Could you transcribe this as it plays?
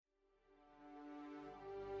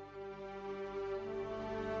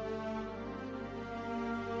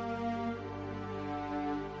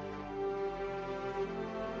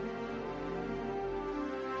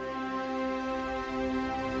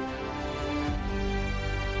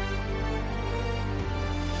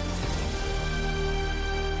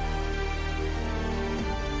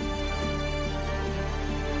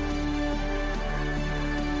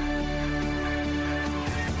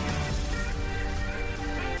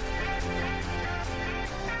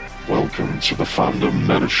welcome to the Fandom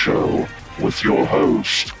Meta Show with your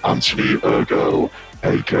host, Anthony Ergo,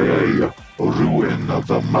 aka Ruin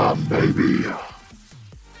the Man Baby.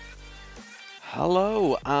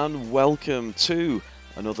 Hello and welcome to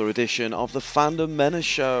another edition of the Fandom Menace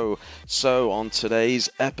Show. So on today's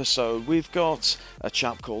episode we've got a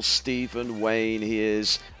chap called Stephen Wayne. He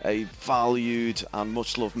is a valued and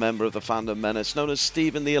much loved member of the Fandom Menace, known as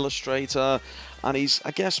Stephen the Illustrator, and he's, I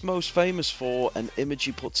guess, most famous for an image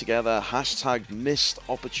he put together, hashtag missed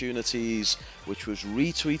opportunities, which was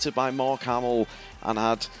retweeted by Mark Hamill and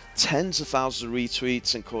had tens of thousands of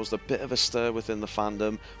retweets and caused a bit of a stir within the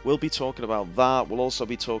fandom. We'll be talking about that. We'll also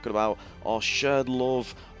be talking about our shared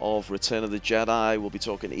love of Return of the Jedi. We'll be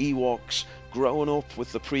talking Ewoks, growing up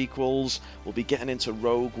with the prequels. We'll be getting into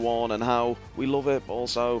Rogue One and how we love it, but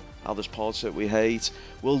also how there's parts that we hate.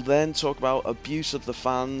 We'll then talk about abuse of the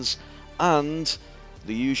fans and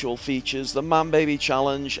the usual features, the Man Baby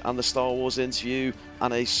Challenge and the Star Wars interview,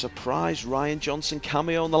 and a surprise Rian Johnson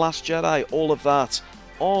cameo in The Last Jedi. All of that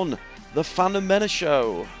on the Fandom Menace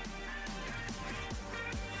Show.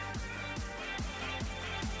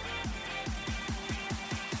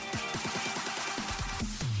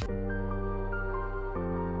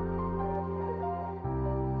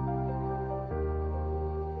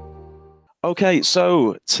 Okay,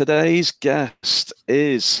 so today's guest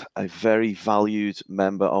is a very valued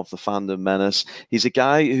member of the Fandom Menace. He's a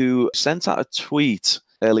guy who sent out a tweet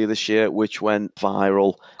earlier this year which went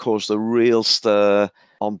viral, caused a real stir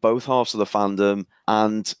on both halves of the fandom,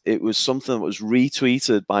 and it was something that was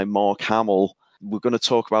retweeted by Mark Hamill. We're going to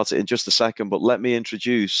talk about it in just a second, but let me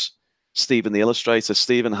introduce Stephen the Illustrator.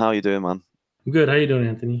 Stephen, how are you doing, man? I'm good. How you doing,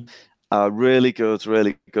 Anthony? Really good,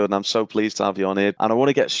 really good. And I'm so pleased to have you on here. And I want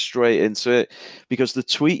to get straight into it because the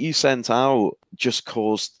tweet you sent out just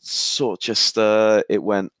caused such a stir. It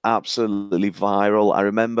went absolutely viral. I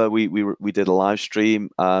remember we did a live stream,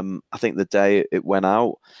 I think the day it went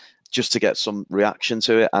out, just to get some reaction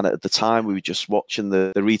to it. And at the time, we were just watching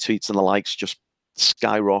the retweets and the likes just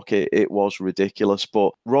skyrocket. It was ridiculous.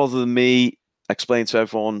 But rather than me explain to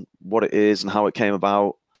everyone what it is and how it came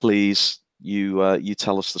about, please, you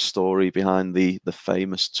tell us the story behind the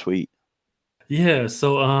famous tweet. Yeah,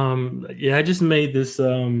 so I just made this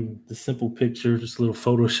simple picture, just a little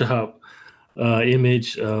Photoshop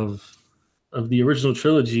image of the original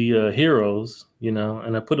trilogy heroes,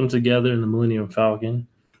 and I put them together in the Millennium Falcon.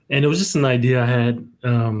 And it was just an idea I had.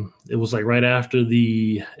 It was like right after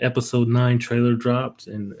the Episode 9 trailer dropped,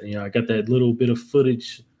 and I got that little bit of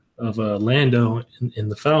footage of Lando in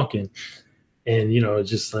the Falcon. And, it's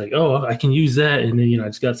just like, oh, I can use that. And then, I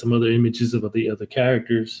just got some other images of the other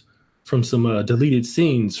characters from some deleted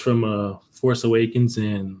scenes from Force Awakens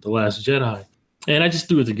and The Last Jedi. And I just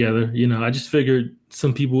threw it together. I just figured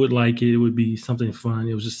some people would like it. It would be something fun.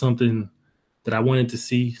 It was just something that I wanted to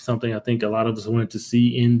see, something I think a lot of us wanted to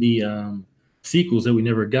see in the sequels that we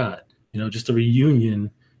never got. Just a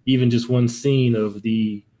reunion, even just one scene of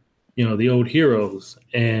the old heroes.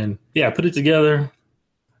 And, yeah, I put it together,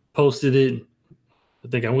 posted it. I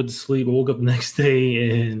think I went to sleep, I woke up the next day,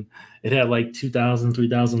 and it had like 2,000,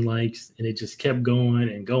 3,000 likes, and it just kept going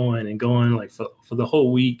and going and going, like for the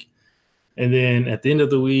whole week. And then at the end of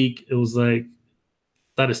the week, it was like,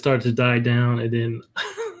 thought it started to die down, and then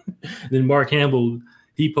then Mark Hamill,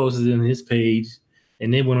 he posted it on his page,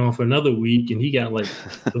 and they went on for another week, and he got like,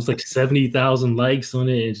 it was like 70,000 likes on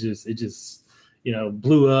it. It just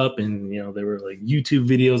blew up, and there were like YouTube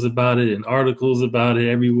videos about it and articles about it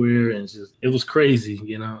everywhere, and it was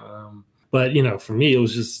crazy, But for me, it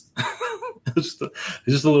was just it was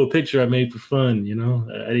just a little picture I made for fun,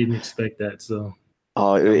 I didn't expect that, so.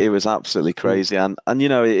 Oh, it was absolutely crazy, and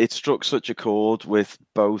it struck such a chord with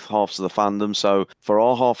both halves of the fandom. So for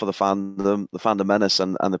our half of the Fandom Menace,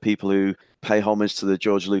 and the people who pay homage to the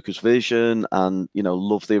George Lucas vision and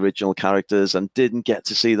love the original characters and didn't get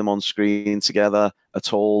to see them on screen together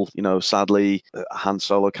at all. Sadly, Han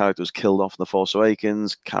Solo character was killed off in The Force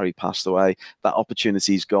Awakens. Carrie passed away. That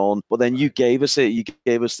opportunity's gone. But then you gave us it. You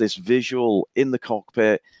gave us this visual in the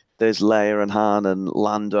cockpit. There's Leia and Han and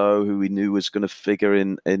Lando, who we knew was going to figure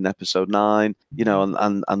in Episode 9,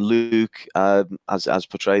 and Luke as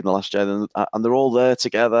portrayed in The Last Jedi, and they're all there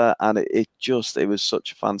together, and it was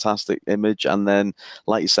such a fantastic image. And then,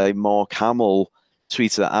 like you say, Mark Hamill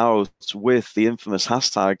tweeted it out with the infamous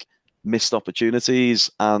hashtag missed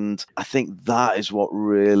opportunities, and I think that is what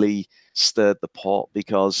really stirred the pot,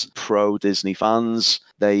 because pro Disney fans,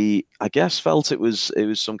 they, I guess, felt it was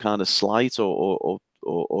some kind of slight or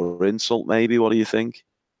insult, maybe. What do you think?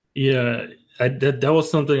 Yeah, that was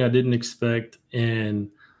something I didn't expect, and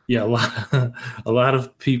yeah, a lot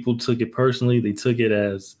of people took it personally. They took it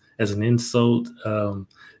as as an insult.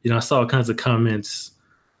 I saw all kinds of comments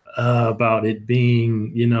about it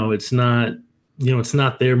being, it's not, it's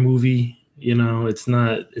not their movie. It's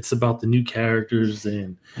about the new characters,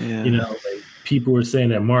 and like people were saying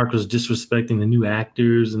that Mark was disrespecting the new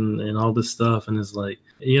actors and all this stuff, and it's like,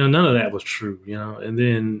 none of that was true, and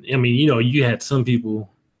then you had some people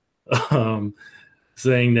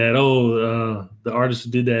saying that the artist who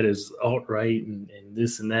did that is alt-right and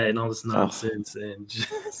this and that and all this nonsense, and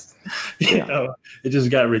just it just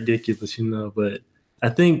got ridiculous, but I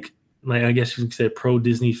think, like, I guess you could say pro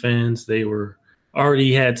Disney fans, they were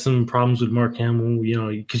already had some problems with Mark Hamill,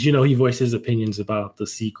 because he voiced his opinions about the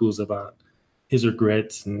sequels, about his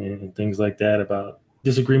regrets and things like that, about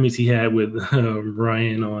disagreements he had with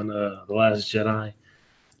Ryan on The Last Jedi.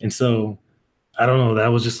 And so, I don't know, that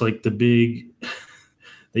was just like the big,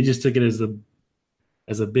 they just took it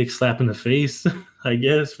as a big slap in the face, I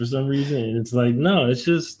guess, for some reason. And it's like, no, it's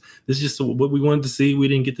just what we wanted to see. We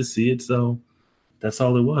didn't get to see it, so that's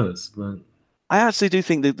all it was. But I actually do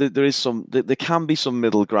think that there can be some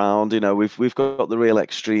middle ground. We've got the real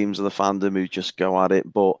extremes of the fandom who just go at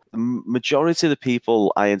it, but the majority of the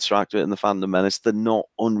people I interact with in the Fandom Menace, they're not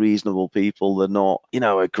unreasonable people. They're not,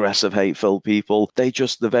 aggressive, hate-filled people. They're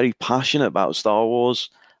very passionate about Star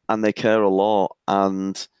Wars, and they care a lot.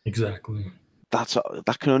 And exactly,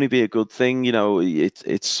 that can only be a good thing.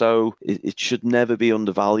 It should never be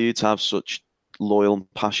undervalued to have such loyal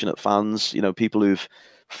and passionate fans. People who've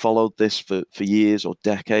followed this for years or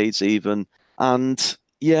decades even. And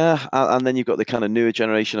and then you've got the kind of newer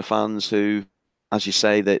generation of fans who, as you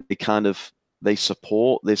say, they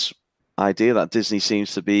support this idea that Disney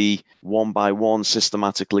seems to be one by one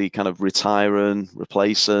systematically kind of retiring,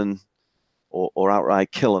 replacing, or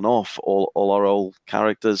outright killing off all our old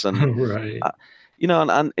characters. And right.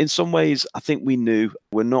 And in some ways, I think we knew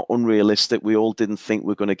we're not unrealistic. We all didn't think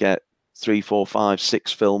we're going to get 3, 4, 5,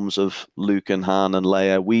 6 films of Luke and Han and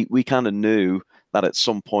Leia. We kind of knew that at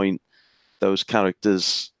some point those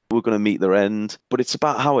characters were going to meet their end, but it's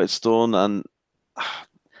about how it's done. And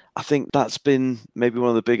I think that's been maybe one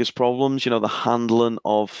of the biggest problems, the handling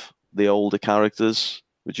of the older characters.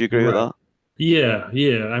 Would you agree with that? Yeah.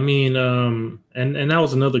 I mean, and that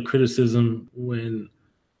was another criticism when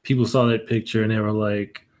people saw that picture and they were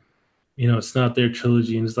like, it's not their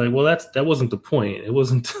trilogy, and it's like, well, that wasn't the point. It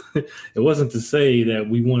wasn't to say that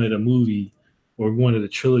we wanted a movie or we wanted a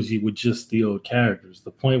trilogy with just the old characters.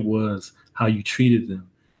 The point was how you treated them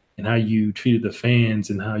and how you treated the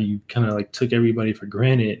fans and how you kind of like took everybody for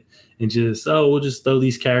granted and just, we'll just throw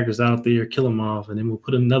these characters out there, kill them off, and then we'll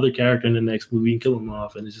put another character in the next movie and kill them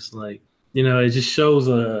off. And it's just like, it just shows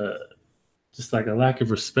just like a lack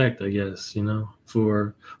of respect, I guess,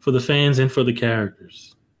 for the fans and for the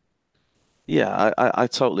characters. Yeah, I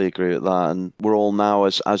totally agree with that. And we're all now,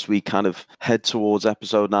 as we kind of head towards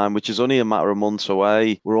episode 9, which is only a matter of months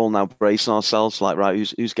away, we're all now bracing ourselves like, right,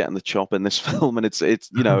 who's getting the chop in this film? And it's it's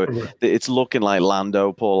looking like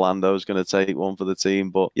Paul Lando's going to take one for the team.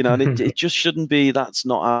 But, and it just shouldn't be. That's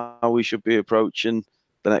not how we should be approaching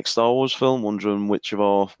the next Star Wars film, wondering which of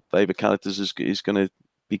our favorite characters is going to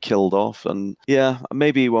be killed off. And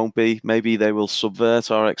maybe it won't be. Maybe they will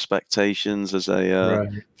subvert our expectations, as a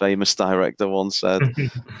famous director once said.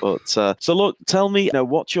 But so look, tell me,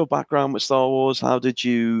 what's your background with Star Wars? How did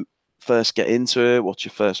you first get into it? What's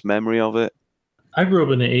your first memory of it? I grew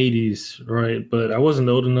up in the 80s, right? But I wasn't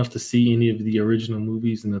old enough to see any of the original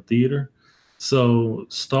movies in the theater. So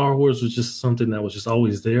Star Wars was just something that was just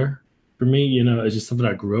always there. For me, it's just something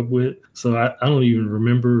I grew up with. So I don't even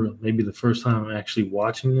remember maybe the first time I'm actually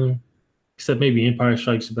watching them, except maybe Empire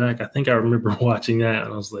Strikes Back. I think I remember watching that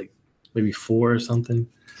when I was like maybe 4 or something.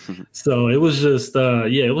 So it was just,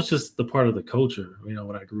 it was just the part of the culture,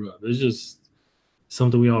 when I grew up. It was just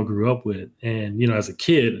something we all grew up with. And, as a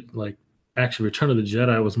kid, like, actually Return of the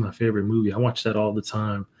Jedi was my favorite movie. I watched that all the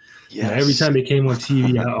time. Yes. Every time it came on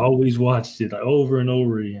TV, I always watched it over and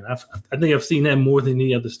over again. I think I've seen that more than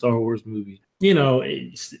any other Star Wars movie.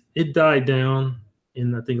 It died down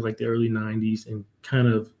in, I think, like the early 90s and kind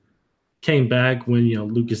of came back when,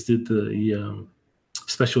 Lucas did the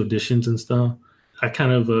special editions and stuff. I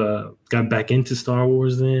kind of got back into Star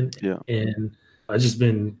Wars then. Yeah. And I've just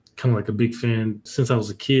been kind of like a big fan since I was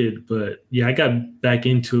a kid. But, I got back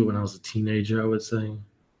into it when I was a teenager, I would say.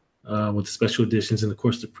 With the special editions and, of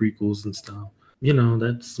course, the prequels and stuff.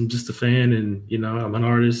 I'm just a fan, and, I'm an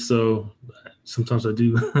artist, so sometimes I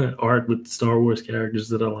do art with Star Wars characters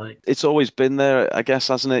that I like. It's always been there, I guess,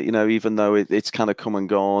 hasn't it? Even though it's kind of come and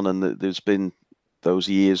gone, and there's been those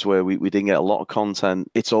years where we didn't get a lot of content.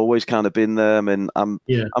 It's always kind of been there. I mean, I'm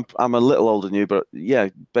a little older than you, but yeah,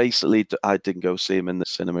 basically I didn't go see him in the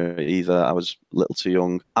cinema either. I was a little too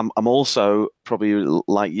young. I'm also probably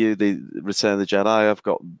like you, the Return of the Jedi, I've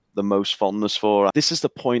got the most fondness for. This is the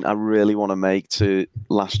point I really want to make to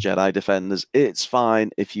Last Jedi defenders. It's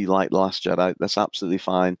fine if you like The Last Jedi. That's absolutely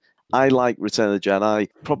fine. I like Return of the Jedi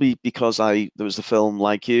probably because there was the film,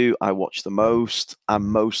 like you, I watched the most, I'm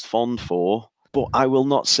most fond for, but I will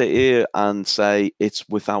not sit here and say it's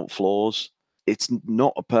without flaws. It's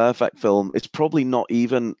not a perfect film. It's probably not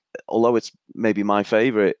even, although it's maybe my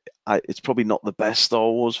favorite, it's probably not the best Star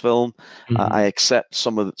Wars film. Mm-hmm. I accept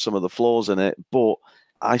some of the flaws in it, but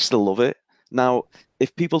I still love it. Now,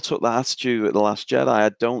 if people took that attitude at The Last Jedi,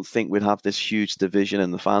 I don't think we'd have this huge division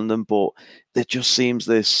in the fandom, but there just seems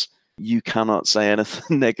this, you cannot say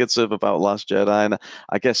anything negative about Last Jedi, and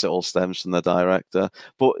I guess it all stems from the director.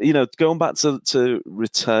 But, you know, going back to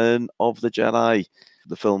Return of the Jedi,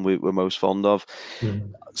 the film we're most fond of.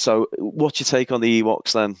 Mm-hmm. So what's your take on the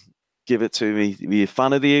Ewoks then? Give it to me. Are you a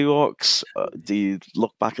fan of the Ewoks? Do you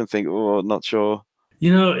look back and think, oh, not sure?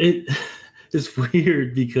 You know, it's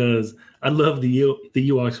weird because I loved the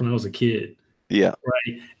Ewoks when I was a kid. Yeah.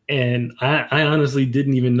 Right. And I honestly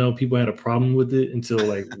didn't even know people had a problem with it until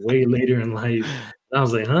like way later in life. And I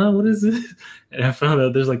was like, huh, what is this? And I found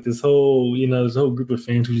out there's like this whole group of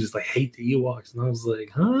fans who just like hate the Ewoks. And I was like,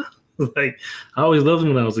 huh? Like, I always loved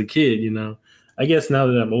them when I was a kid, you know. I guess now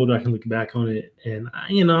that I'm older, I can look back on it and,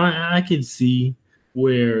 I could see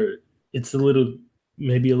where it's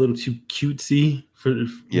maybe a little too cutesy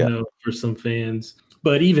for some fans.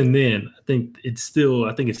 But even then, I think it's still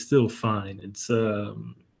fine. It's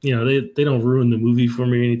they don't ruin the movie for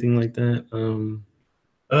me or anything like that.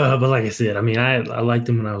 But like I said, I mean, I liked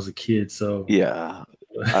them when I was a kid. So yeah,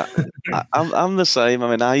 I'm the same. I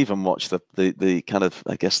mean, I even watched the kind of,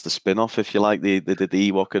 I guess, the spin-off, if you like. They did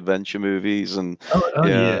the Ewok adventure movies, and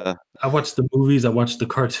yeah. I watched the movies. I watched the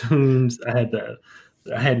cartoons.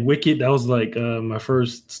 I had Wicket. That was like my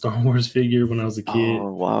first Star Wars figure when I was a kid.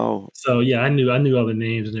 Oh wow! So yeah, I knew all the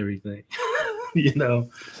names and everything.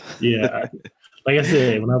 Yeah. Like I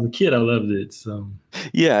said, when I was a kid, I loved it. So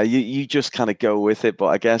yeah, you just kind of go with it. But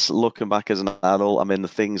I guess looking back as an adult, I mean, the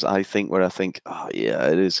things I think, oh yeah,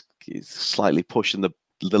 it's slightly pushing the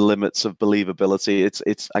limits of believability.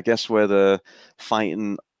 It's I guess where they're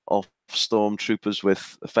fighting off stormtroopers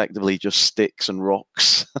with effectively just sticks and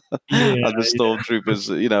rocks, and the stormtroopers,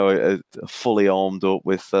 are fully armed up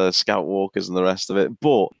with scout walkers and the rest of it.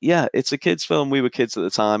 But yeah, it's a kids' film. We were kids at the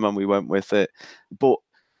time, and we went with it. But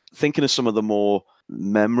thinking of some of the more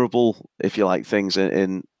memorable, if you like, things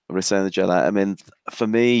in Return of the Jedi, I mean, for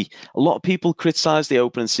me, a lot of people criticize the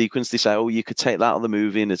opening sequence. They say, oh, you could take that out of the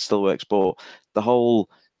movie and it still works. But the whole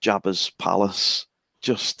Jabba's palace,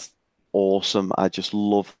 just awesome. I just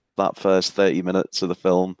love that first 30 minutes of the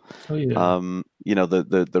film. Oh, yeah.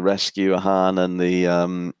 The rescue of Han and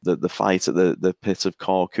the fight at the pit of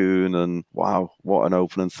Carkoon, and wow, what an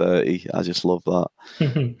opening 30. I just love that.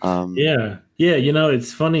 Yeah,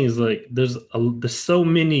 it's funny, is like there's so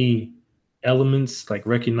many elements, like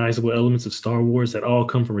recognizable elements of Star Wars that all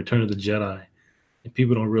come from Return of the Jedi, and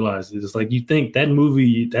people don't realize it. It's like, you think that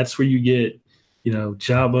movie, that's where you get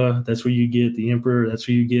Jabba, that's where you get the Emperor, that's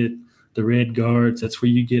where you get the Red Guards, that's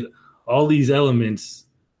where you get all these elements,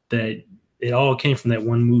 that it all came from that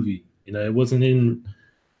one movie. It wasn't in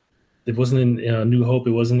New Hope,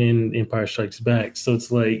 it wasn't in Empire Strikes Back. So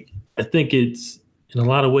it's like, I think it's, in a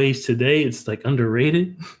lot of ways today, it's like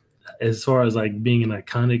underrated as far as like being an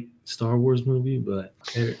iconic Star Wars movie, but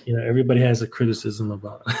everybody has a criticism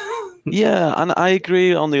about it. Yeah, and I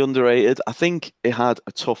agree on the underrated. I think it had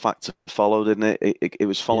a tough act to follow, didn't it? It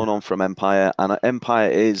was following on from Empire, and Empire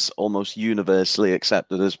is almost universally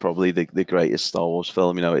accepted as probably the greatest Star Wars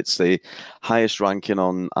film. It's the highest ranking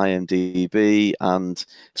on IMDb, and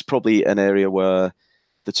it's probably an area where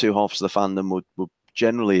the two halves of the fandom would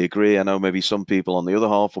generally agree. I know maybe some people on the other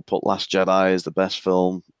half will put Last Jedi as the best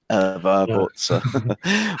film ever,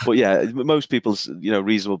 but yeah, most people,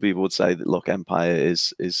 reasonable people would say that, look, Empire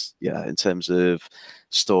is in terms of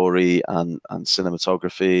story and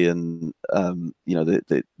cinematography and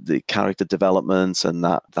the character development and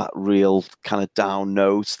that real kind of down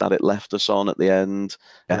note that it left us on at the end,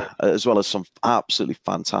 as well as some absolutely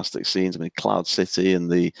fantastic scenes. I mean, Cloud City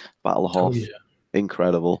and the Battle of Hoth,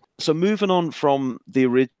 incredible. So moving on from the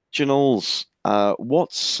originals,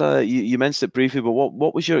 what's you mentioned it briefly, but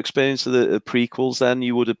what was your experience of the prequels then?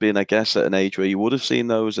 You would have been, I guess, at an age where you would have seen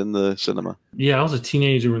those in the cinema. Yeah, I was a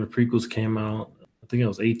teenager when the prequels came out. I think I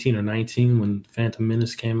was 18 or 19 when Phantom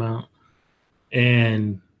Menace came out.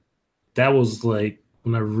 And that was like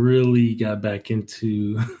when I really got back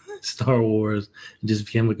into Star Wars and just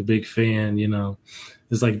became like a big fan.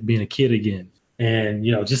 It's like being a kid again. And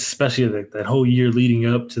just especially that whole year leading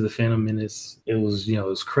up to the Phantom Menace, it was it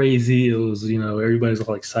was crazy. It was everybody's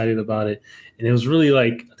all excited about it, and it was really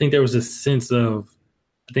like I think there was a sense of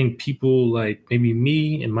I think people like maybe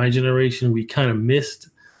me and my generation we kind of missed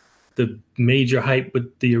the major hype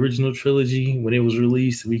with the original trilogy when it was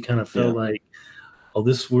released. We kind of felt like, oh,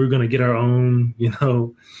 we're gonna get our own,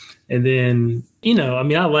 And then I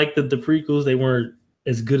mean, I liked the prequels. They weren't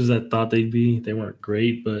as good as I thought they'd be. They weren't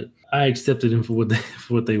great, but I accepted them for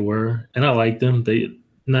what they were, and I liked them. They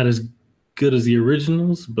not as good as the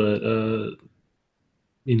originals, but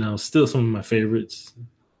still some of my favorites.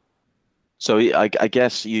 So I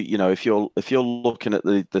guess if you're looking at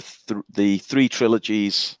the three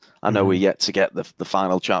trilogies, I know we're yet to get the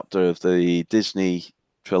final chapter of the Disney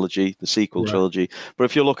trilogy, the sequel trilogy. But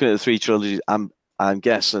if you're looking at the three trilogies, I'm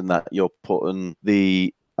guessing that you're putting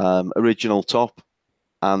the original top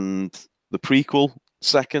and the prequel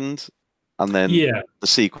second, and then the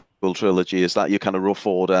sequel trilogy. Is that your kind of rough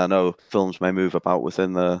order? I know films may move about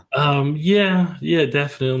within the. Yeah,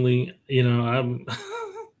 definitely.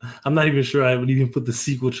 I'm not even sure I would even put the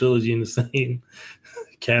sequel trilogy in the same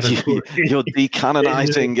category. You're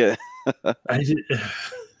decanonizing it.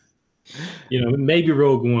 Maybe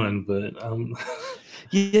Rogue One, but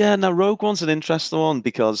Yeah, now Rogue One's an interesting one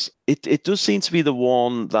because it does seem to be the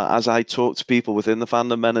one that, as I talk to people within the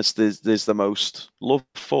Phantom Menace, there's the most love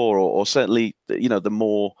for, or certainly the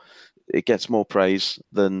more it gets more praise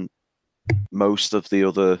than most of the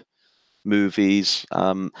other movies.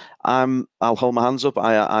 I'll hold my hands up.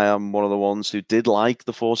 I am one of the ones who did like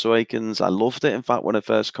The Force Awakens. I loved it. In fact, when it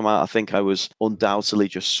first came out, I think I was undoubtedly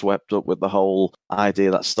just swept up with the whole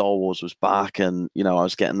idea that Star Wars was back, and I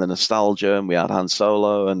was getting the nostalgia, and we had Han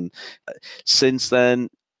Solo. And since then,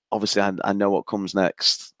 obviously, I know what comes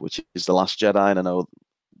next, which is The Last Jedi, and I know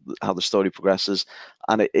how the story progresses,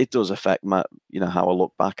 and it does affect my how I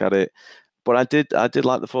look back at it. But I did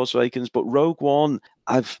like The Force Awakens. But Rogue One,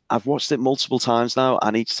 I've watched it multiple times now,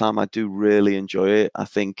 and each time I do really enjoy it. I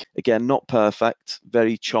think, again, not perfect,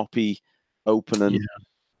 very choppy opening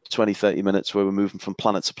 20, 30 minutes where we're moving from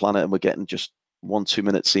planet to planet and we're getting just 1-2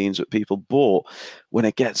 minute scenes with people. But when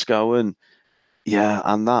it gets going,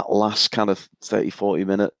 and that last kind of 30, 40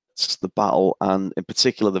 minutes, the battle, and in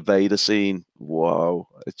particular the Vader scene, whoa,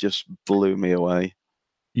 it just blew me away.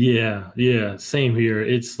 Yeah, same here.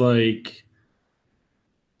 It's like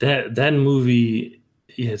that movie,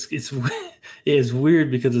 it's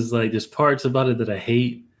weird because it's like there's parts about it that I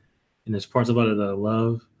hate and there's parts about it that I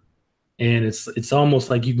love. And it's almost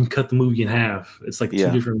like you can cut the movie in half. It's like two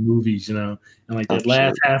different movies, and like that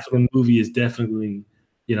last half of the movie is definitely,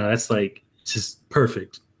 that's like it's just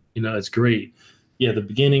perfect. It's great. Yeah, the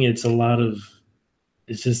beginning it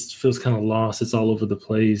just feels kind of lost. It's all over the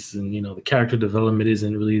place, and the character development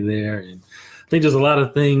isn't really there. And I think there's a lot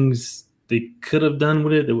of things they could have done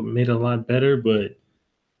with it that would made it a lot better. But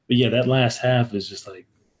yeah, that last half is just like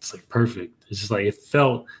it's like perfect. It's just like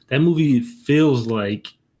that movie feels like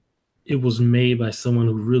it was made by someone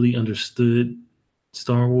who really understood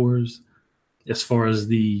Star Wars. As far as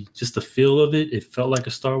just the feel of it, it felt like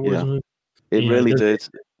a Star Wars movie. It really did.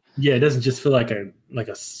 Yeah, it doesn't just feel like a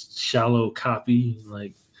shallow copy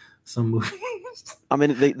like some movies. I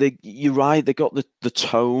mean, you're right. They got the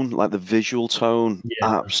tone, like the visual tone,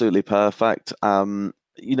 absolutely perfect. Part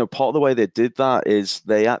of the way they did that is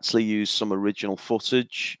they actually used some original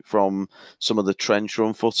footage from some of the trench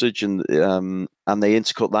run footage, and they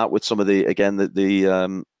intercut that with some of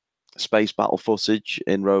the space battle footage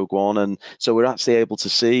in Rogue One, and so we're actually able to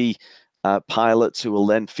see pilots who will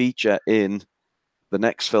then feature in the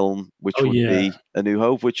next film, which would be A New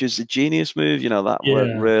Hope, which is a genius move. That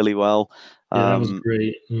worked really well. That was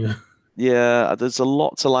great. Yeah, there's a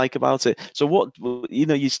lot to like about it. So what,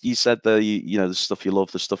 you said the stuff you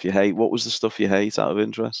love, the stuff you hate. What was the stuff you hate out of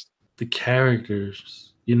interest? The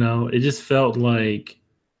characters, it just felt like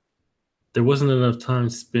there wasn't enough time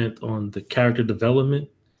spent on the character development,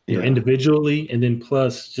 individually, and then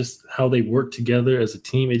plus just how they work together as a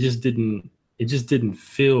team. It just didn't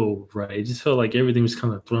feel right. It just felt like everything was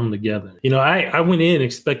kind of thrown together. I went in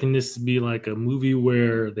expecting this to be like a movie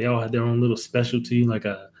where they all had their own little specialty, like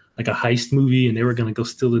a heist movie, and they were going to go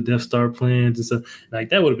steal the Death Star plans and stuff. Like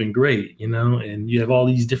that would have been great, and you have all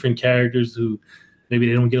these different characters who maybe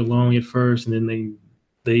they don't get along at first, and then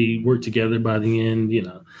they work together by the end,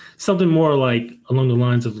 something more like along the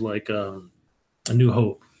lines of like A New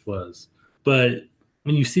Hope was. But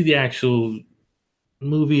when you see the actual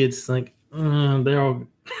movie, it's like, they're all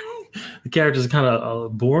the characters are kind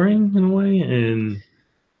of boring in a way, and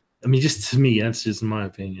I mean, just to me, that's just my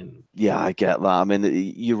opinion. Yeah, I get that. I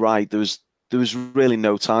mean, you're right. There was really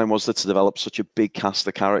no time, was there, to develop such a big cast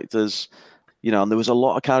of characters. And there was a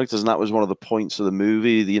lot of characters, and that was one of the points of the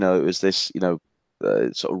movie. It was this,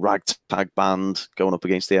 sort of ragtag band going up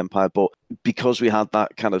against the Empire. But because we had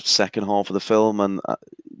that kind of second half of the film and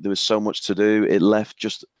there was so much to do, it left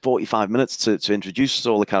just 45 minutes to introduce us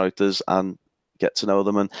all the characters and get to know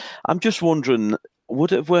them. And I'm just wondering,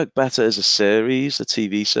 would it have worked better as a series, a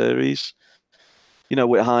TV series?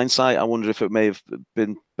 With hindsight, I wonder if it may have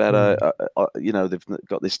been better. They've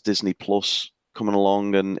got this Disney Plus coming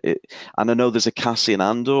along, and I know there's a Cassian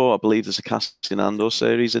Andor. I believe there's a Cassian Andor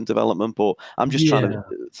series in development, but I'm just trying to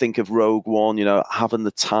think of Rogue One. Having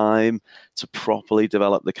the time to properly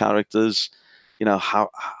develop the characters.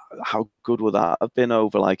 How good would that have been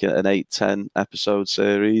over like an 8-10 episode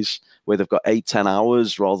series where they've got 8-10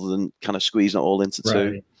 hours rather than kind of squeezing it all into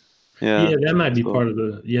two. Yeah, that might be part of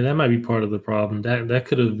the problem. That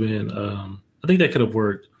could have been. I think that could have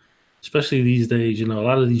worked, especially these days. A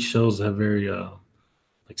lot of these shows have very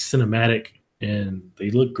like cinematic, and they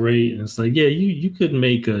look great. And it's like, yeah, you could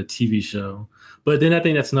make a TV show, but then I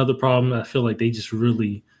think that's another problem. I feel like they just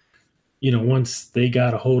really, once they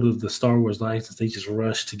got a hold of the Star Wars license, they just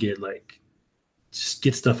rushed to just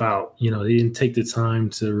get stuff out. They didn't take the time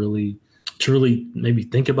to really maybe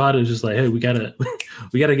think about it. It's just like, hey, we gotta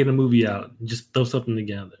get a movie out, just throw something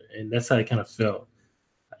together, and that's how it kind of felt.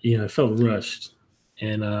 It felt rushed,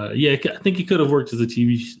 and I think it could have worked as a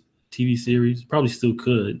TV series. Probably still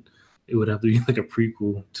could. It would have to be like a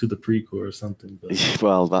prequel to the prequel or something. But.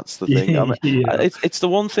 Well, that's the thing. It's the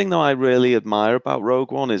one thing that I really admire about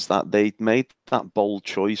Rogue One is that they made that bold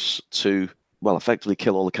choice to, well, effectively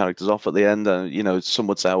kill all the characters off at the end. Some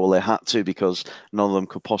would say, well, they had to because none of them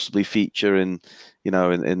could possibly feature in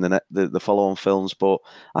the follow-on films. But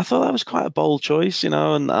I thought that was quite a bold choice,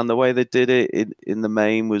 and the way they did it in the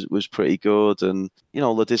main was pretty good. And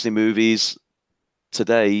the Disney movies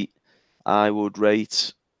today, I would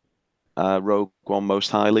rate Rogue One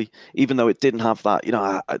most highly, even though it didn't have that,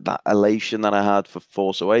 that elation that I had for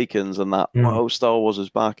Force Awakens and that whoa, Star Wars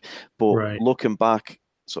is back. But looking back,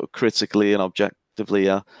 sort of critically and objectively,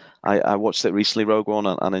 I watched it recently, Rogue One,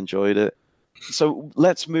 and enjoyed it. So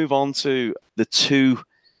let's move on to the two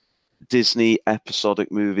Disney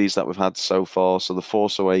episodic movies that we've had so far. So The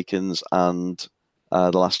Force Awakens and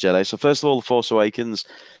The Last Jedi. So first of all, The Force Awakens.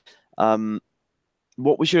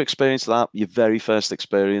 What was your experience of that? Your very first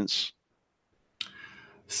experience?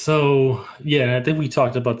 So yeah, I think we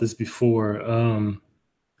talked about this before.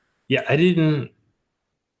 I didn't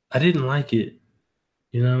like it.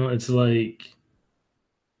 It's like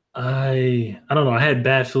I don't know. I had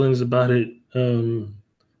bad feelings about it.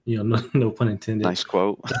 No pun intended. Nice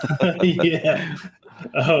quote. Yeah.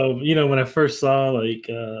 When I first saw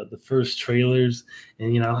the first trailers,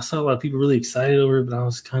 and I saw a lot of people really excited over it, but I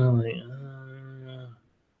was kind of like,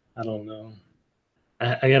 I don't know.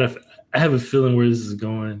 I have a feeling where this is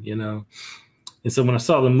going, And so when I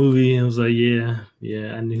saw the movie, I was like, yeah,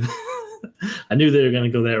 I knew. I knew they were going to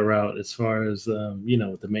go that route as far as,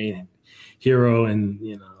 with the main hero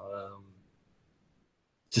and,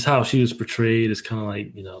 just how she was portrayed is kind of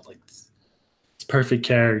like, like this perfect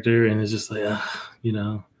character. And it's just like,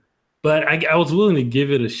 but I was willing to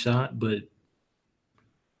give it a shot, but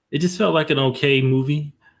it just felt like an okay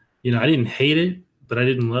movie. I didn't hate it, but I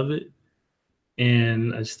didn't love it.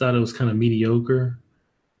 And I just thought it was kind of mediocre.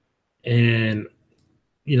 And,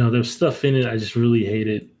 there's stuff in it I just really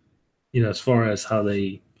hated. As far as how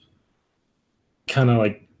they kind of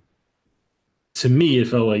like, to me, it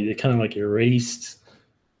felt like they kind of like erased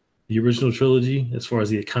the original trilogy as far as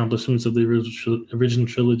the accomplishments of the original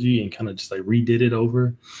trilogy and kind of just like redid it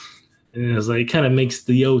over. And it was like, it kind of makes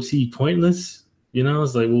the OT pointless.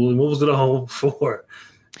 It's like, well, what was it all for?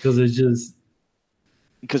 Because it's just.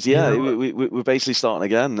 Because we're basically starting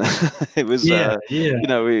again. It was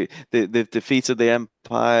they've defeated the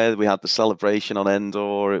Empire. We had the celebration on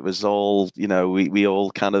Endor. It was all we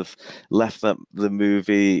all kind of left the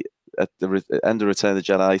movie at the end of Return of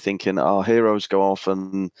the Jedi thinking our heroes go off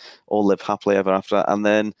and all live happily ever after. And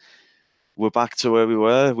then we're back to where we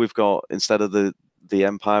were. We've got, instead of the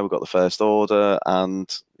Empire, we've got the First Order, and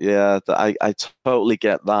I totally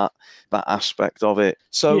get that aspect of it.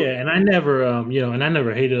 So and I never and I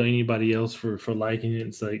never hated anybody else for liking it.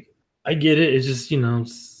 It's like, I get it. It's just,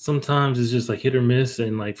 sometimes it's just like hit or miss,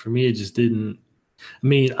 and like for me it just didn't. I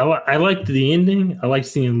mean, I liked the ending. I liked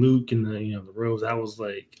seeing Luke and the Rose. I was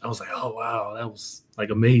like, oh wow, that was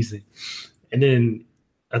like amazing. And then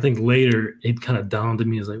I think later it kind of dawned on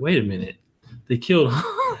me, it's like, wait a minute, they killed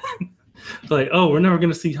like, oh, we're never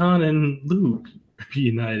gonna see Han and Luke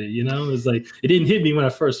reunited. You know, it's like it didn't hit me when I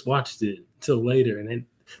first watched it until later, and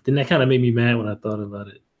then that kind of made me mad when I thought about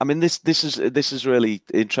it. I mean, this is really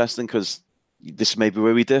interesting because this may be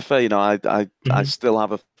where we differ. You know, I still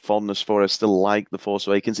have a fondness for it. I still like The Force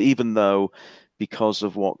Awakens, even though because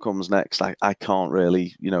of what comes next, I can't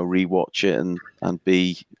really, you know, rewatch it and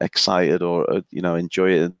be excited or you know, enjoy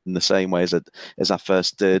it in the same way as I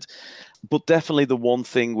first did. But definitely the one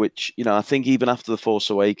thing which, you know, I think even after The Force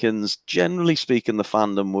Awakens, generally speaking, the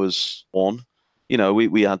fandom was on. You know,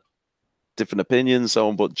 we had different opinions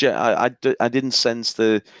on, but I didn't sense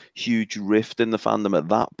the huge rift in the fandom at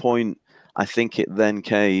that point. I think it then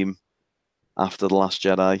came after The Last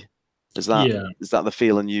Jedi. Is that the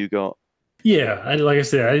feeling you got? Yeah, like I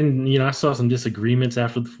said, I didn't. You know, I saw some disagreements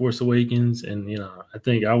after The Force Awakens, and you know, I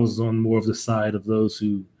think I was on more of the side of those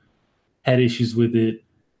who had issues with it,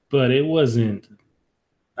 but it wasn't.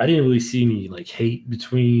 I didn't really see any like hate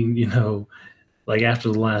between, you know, like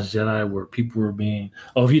after The Last Jedi where people were being,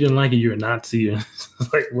 oh, if you didn't like it, you're a Nazi. And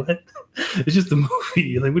it's like, what? It's just a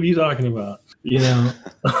movie. Like, what are you talking about? You know.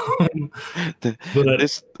 But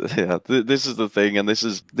this is the thing, and this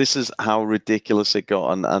is how ridiculous it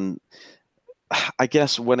got, and I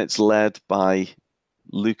guess when it's led by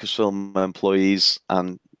Lucasfilm employees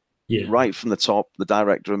and right from the top, the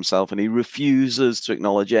director himself, and he refuses to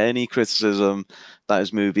acknowledge any criticism that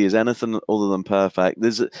his movie is anything other than perfect.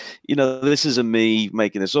 You know, this isn't me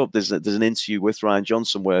making this up. There's an interview with Rian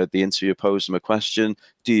Johnson where the interviewer posed him a question: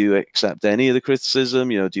 do you accept any of the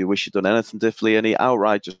criticism? You know, do you wish you'd done anything differently? And he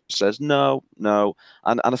outright just says no.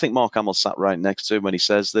 And I think Mark Hamill sat right next to him when he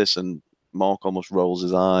says this, and Mark almost rolls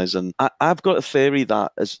his eyes. And I've got a theory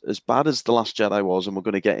that as bad as The Last Jedi was, and we're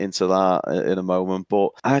going to get into that in a moment,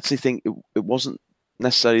 but I actually think it wasn't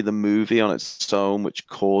necessarily the movie on its own which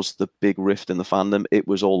caused the big rift in the fandom. It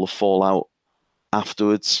was all the fallout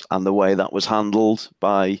afterwards and the way that was handled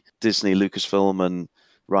by Disney, Lucasfilm, and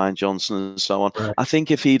Rian Johnson and so on. Right. I think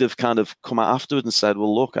if he'd have kind of come out afterwards and said,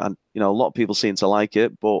 well, look, you know, a lot of people seem to like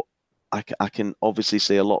it, but I can obviously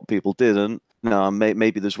see a lot of people didn't. No,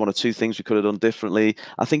 maybe there's one or two things we could have done differently.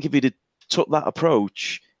 I think if he'd have took that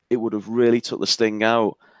approach, it would have really took the sting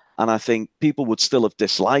out. And I think people would still have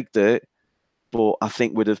disliked it, but I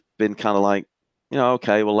think would have been kind of like, you know,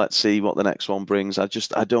 okay, well, let's see what the next one brings. I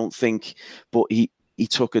don't think, but he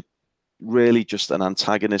took a really just an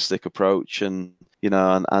antagonistic approach, and, you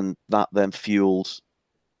know, and that then fueled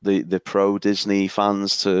the pro Disney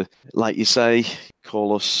fans to, like you say,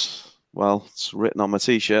 call us, well, it's written on my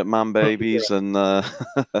T-shirt, man babies, and and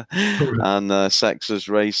sexist,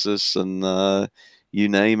 racist, and you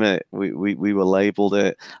name it. We were labelled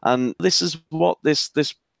it, and this is what this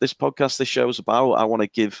podcast, this show is about. I want to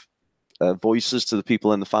give voices to the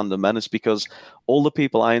people in the Fandom Menace, because all the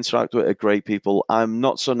people I interact with are great people. I'm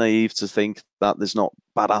not so naive to think that there's not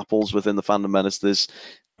bad apples within the Fandom Menace. There's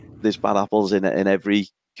bad apples in every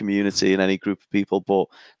community and any group of people, but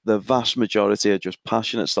the vast majority are just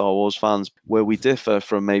passionate Star Wars fans. Where we differ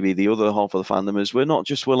from maybe the other half of the fandom is we're not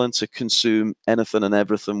just willing to consume anything and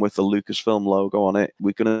everything with the Lucasfilm logo on it.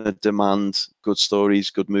 We're going to demand good stories,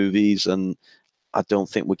 good movies, and I don't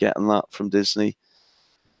think we're getting that from Disney.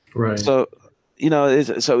 Right. So, you know,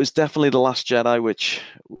 it's definitely The Last Jedi which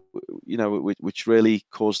really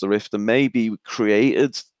caused the rift and maybe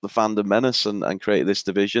created the Fandom Menace and created this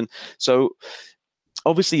division. So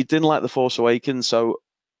obviously you didn't like The Force Awakens, so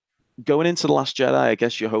going into The Last Jedi, I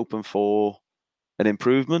guess you're hoping for an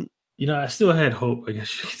improvement. You know, I still had hope, I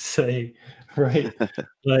guess you could say, right?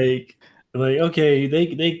 like okay,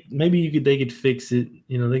 they maybe they could fix it.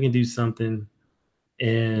 You know, they can do something.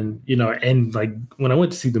 And you know, and like when I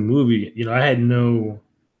went to see the movie, you know, I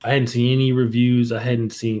hadn't seen any reviews, I hadn't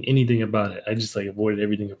seen anything about it. I just like avoided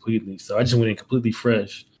everything completely. So I just went in completely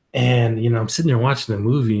fresh. And, you know, I'm sitting there watching the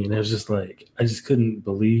movie and it was just like, I just couldn't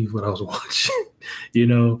believe what I was watching. You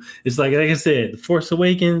know, it's like I said, The Force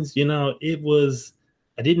Awakens, you know,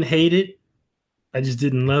 I didn't hate it. I just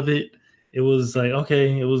didn't love it. It was like,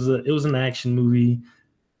 okay, it was an action movie.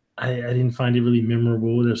 I didn't find it really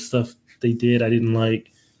memorable. There's stuff they did I didn't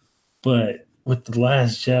like. But with The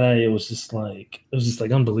Last Jedi, it was just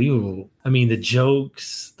like unbelievable. I mean, the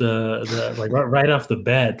jokes, the like right off the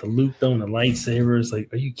bat, the Luke throwing the lightsabers,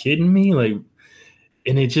 like, are you kidding me? Like,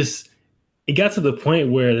 and it got to the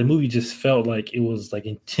point where the movie just felt like it was like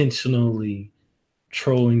intentionally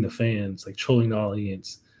trolling the fans, like trolling the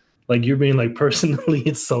audience. Like you're being like personally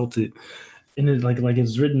insulted. And it's like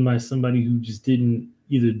it's written by somebody who just didn't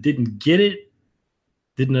get it,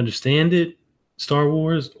 didn't understand it, Star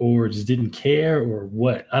Wars, or just didn't care, or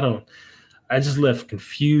what. I just left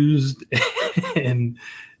confused and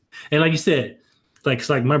And like you said, like it's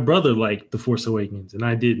like my brother liked The Force Awakens and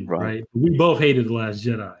I didn't, Right. right? We both hated The Last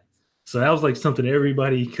Jedi. So that was like something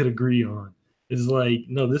everybody could agree on. It's like,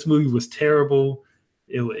 no, this movie was terrible.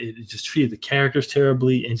 It just treated the characters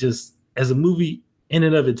terribly. And just as a movie in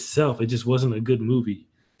and of itself, it just wasn't a good movie.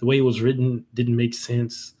 The way it was written didn't make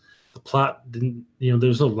sense. The plot didn't, there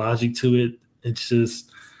was no logic to it. It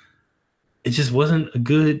just wasn't a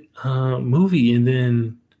good movie. And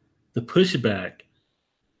then the pushback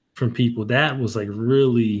from people, that was like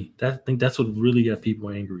really, I think that's what really got people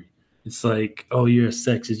angry. It's like, oh, you're a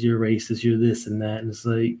sexist, you're a racist, you're this and that. And it's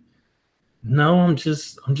like, no, I'm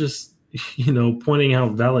just pointing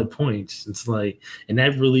out valid points. It's like, and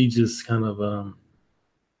that really just kind of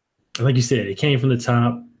like you said, it came from the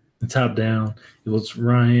top down. It was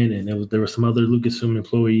Ryan, and there were some other Lucasfilm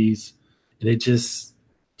employees, and it just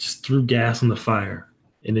threw gas on the fire,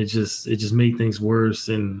 and it just made things worse.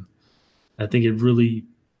 And I think it really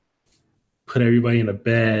put everybody in a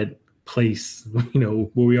bad place, where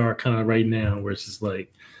we are kind of right now, where it's just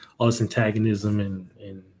like all this antagonism and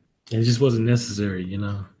it just wasn't necessary,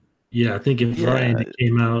 Yeah, I think if Ryan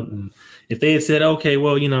came out and if they had said, okay,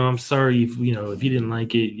 well, I'm sorry if you didn't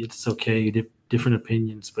like it, it's okay, different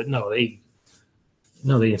opinions, but no, they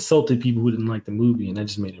insulted people who didn't like the movie, and that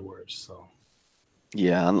just made it worse. So.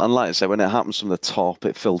 Yeah, and like I said, when it happens from the top,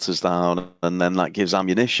 it filters down, and then that gives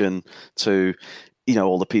ammunition to,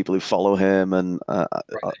 all the people who follow him and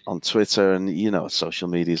on Twitter and social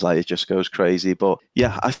media. Like it just goes crazy. But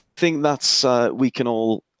yeah, I think that's we can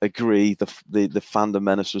all agree the fandom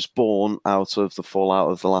menace was born out of the fallout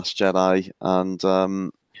of The Last Jedi, and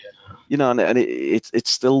and it's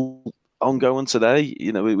still ongoing today.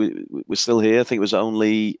 We're still here. I think it was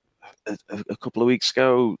only a couple of weeks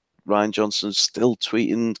ago. Rian Johnson's still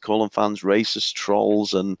tweeting, calling fans racist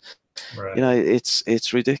trolls, and right.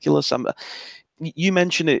 It's ridiculous. You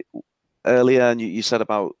mentioned it earlier, and you said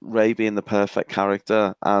about Rey being the perfect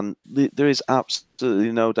character, and there is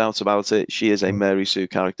absolutely no doubt about it. She is a Mary Sue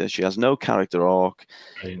character. She has no character arc.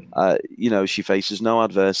 Right. She faces no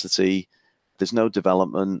adversity. There's no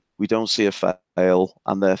development. We don't see her fail,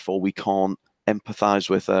 and therefore we can't empathize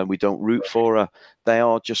with her. We don't root for her. They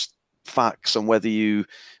are just facts, and whether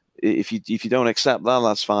if you don't accept that,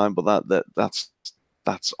 that's fine. But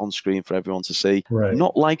that's on screen for everyone to see. Right.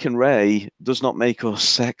 Not liking Rey does not make us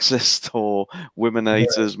sexist or women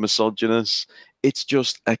haters, misogynist. It's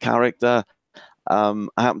just a character. I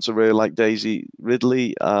happen to really like Daisy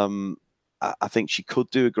Ridley. I think she could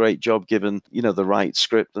do a great job given, the right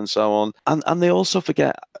script and so on. And they also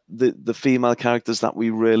forget the female characters that we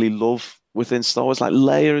really love within Star Wars. Like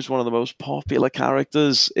Leia is one of the most popular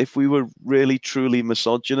characters. If we were really truly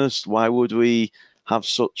misogynist, why would we have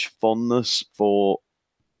such fondness for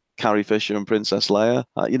Carrie Fisher and Princess Leia?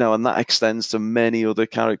 And that extends to many other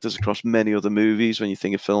characters across many other movies. When you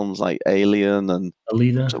think of films like Alien and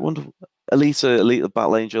Alita,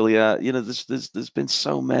 Battle Angel, there's been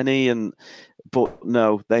so many, but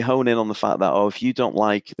no, they hone in on the fact that if you don't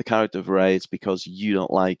like the character of Rey, it's because you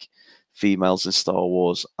don't like females in Star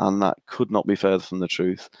Wars, and that could not be further from the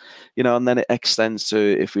truth. And then it extends to,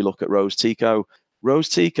 if we look at Rose Tico. Rose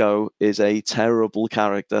Tico is a terrible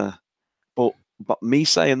character, but me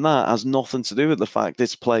saying that has nothing to do with the fact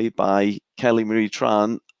it's played by Kelly Marie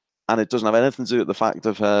Tran, and it doesn't have anything to do with the fact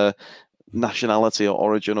of her nationality or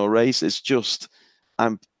origin or race. It's just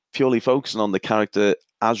I'm purely focusing on the character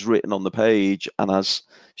as written on the page and as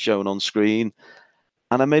shown on screen.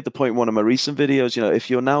 And I made the point in one of my recent videos, if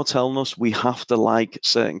you're now telling us we have to like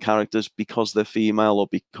certain characters because they're female or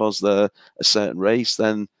because they're a certain race,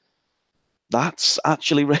 then that's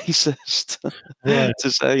actually racist. Right.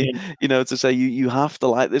 to say you have to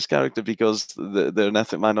like this character because they're an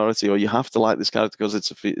ethnic minority, or you have to like this character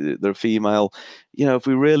because they're a female. If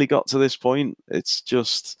we really got to this point, it's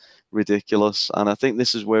just ridiculous. And I think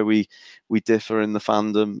this is where we differ in the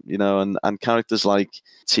fandom, and characters like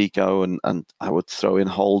Tico and I would throw in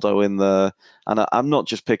Holdo in there. And I'm not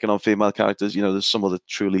just picking on female characters. There's some other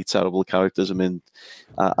truly terrible characters. I mean,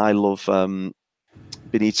 I love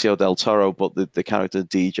Benicio del Toro, but the character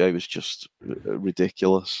DJ was just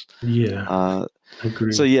ridiculous. Yeah,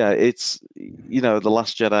 agreed. So yeah, it's The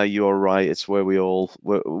Last Jedi. You're right. It's where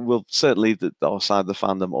we'll certainly our side of the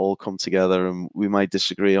fandom all come together, and we might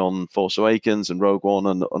disagree on Force Awakens and Rogue One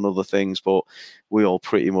and other things, but we all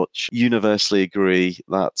pretty much universally agree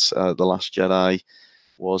that The Last Jedi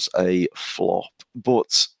was a flop.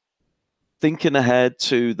 But thinking ahead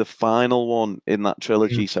to the final one in that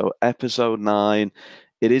trilogy, so Episode 9,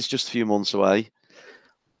 it is just a few months away.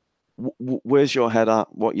 Where's your head at?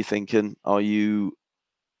 What are you thinking? Are you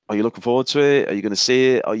Are you looking forward to it? Are you going to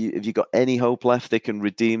see it? Have you got any hope left they can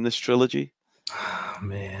redeem this trilogy? Oh,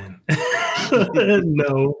 man.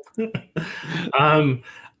 No. I'm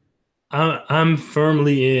I'm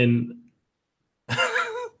firmly in.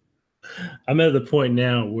 I'm at the point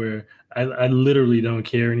now where I literally don't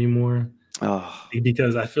care anymore Oh,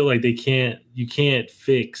 because I feel like you can't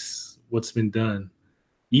fix what's been done.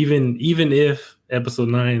 Even if episode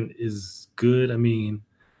 9 is good, I mean,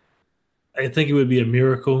 I think it would be a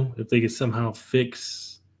miracle if they could somehow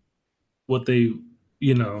fix what they,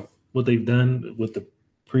 what they've done with the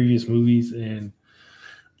previous movies. And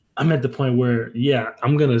I'm at the point where, yeah,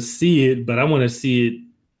 I'm gonna see it, but I want to see it,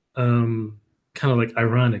 kind of like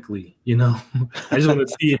ironically, I just want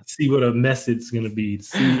to see what a mess it's gonna be.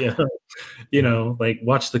 See, like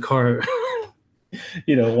watch the car,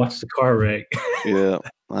 watch the car wreck. yeah,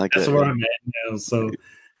 I That's get where you. I'm at now. So,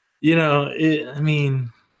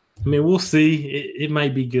 we'll see. It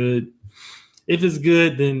might be good. If it's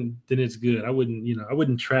good, then it's good. I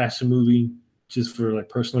wouldn't trash a movie just for like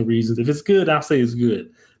personal reasons. If it's good, I'll say it's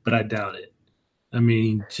good, but I doubt it. I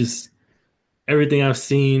mean, just everything I've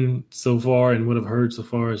seen so far and what I've heard so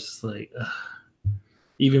far is just like,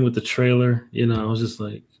 even with the trailer, I was just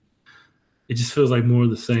like, it just feels like more of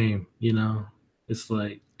the same. It's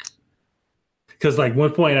like, because like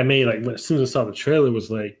one point I made, like as soon as I saw the trailer, was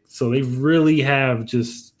like, so they really have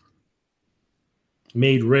just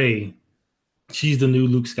made Rey. She's the new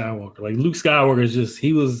Luke Skywalker. Like Luke Skywalker is just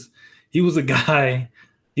he was a guy,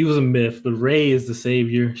 he was a myth, but Rey is the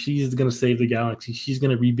savior. She's gonna save the galaxy. She's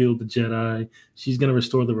gonna rebuild the Jedi. She's gonna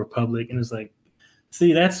restore the Republic. And it's like,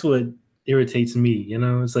 see, that's what irritates me.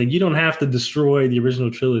 It's like you don't have to destroy the original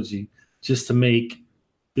trilogy just to make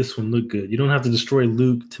this one look good. You don't have to destroy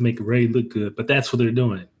Luke to make Rey look good, but that's what they're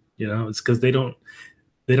doing. It's because they don't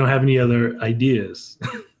have any other ideas.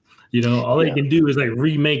 All they Yeah. can do is like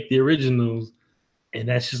remake the originals, and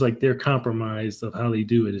that's just like their compromise of how they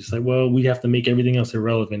do it. It's like, well, we have to make everything else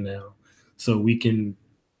irrelevant now, so we can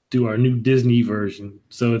do our new Disney version.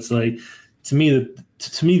 So it's like, to me,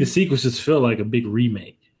 the sequels just feel like a big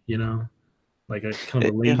remake. Like a kind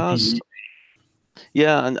of a It late has.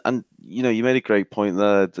 Yeah, and you made a great point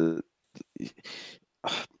there.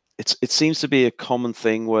 It seems to be a common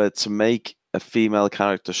thing where to make a female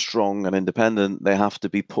character strong and independent, they have to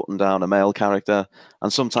be putting down a male character,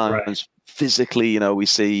 and sometimes Right. physically, we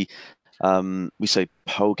see, we say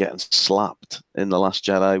Poe getting slapped in The Last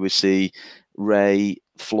Jedi. We see Rey,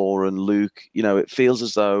 Flora, and Luke. It feels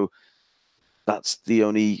as though that's the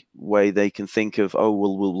only way they can think of. Oh,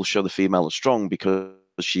 we'll show the female as strong because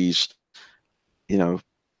she's,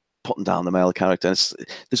 putting down the male character.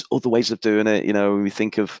 There's other ways of doing it. When we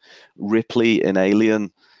think of Ripley in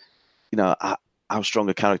Alien, how strong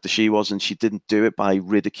a character she was, and she didn't do it by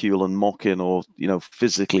ridicule and mocking or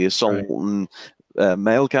physically assaulting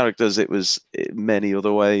male characters. It was many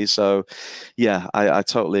other ways. So yeah, I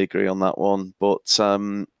totally agree on that one. But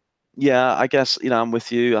yeah, I guess I'm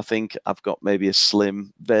with you. I think I've got maybe a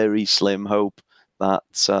very slim hope that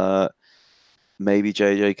maybe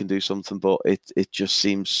JJ can do something, but it just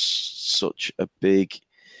seems such a big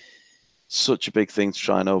thing to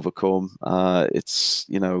try and overcome. It's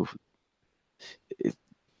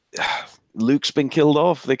Luke's been killed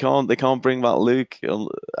off. They can't bring back Luke, and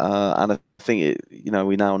I think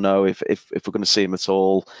we now know if we're going to see him at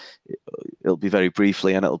all, it'll be very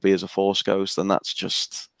briefly, and it'll be as a Force ghost, and that's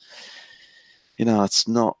just it's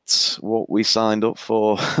not what we signed up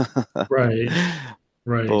for. Right.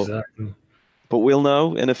 But, Exactly. But we'll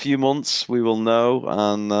know in a few months. We will know,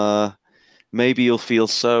 and maybe you'll feel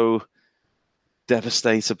so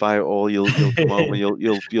devastated by it all. You'll come home and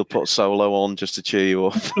you'll put Solo on just to cheer you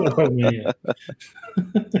up. Oh man.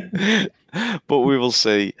 But we will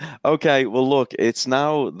see. Okay, well look, it's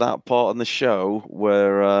now that part in the show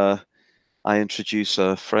where I introduce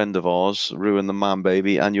a friend of ours, Ruin the Man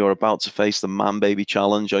Baby, and you're about to face the Man Baby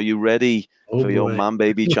challenge. Are you ready for your Man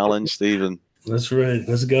Baby challenge, Stephen? That's right.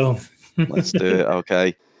 Let's go. Let's do it.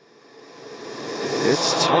 Okay.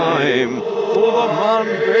 It's time for the Man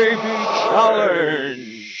Baby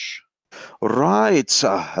challenge. Right.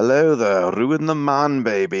 Hello there. Ruin the Man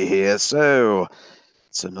Baby here. So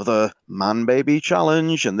it's another Man Baby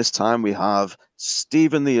challenge, and this time we have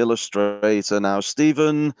Stephen the illustrator. Now,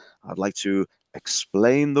 Stephen, I'd like to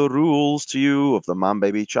explain the rules to you of the Man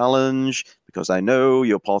Baby challenge, because I know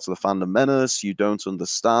you're part of the Fandom Menace. You don't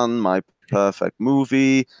understand my perfect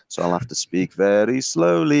movie, so I'll have to speak very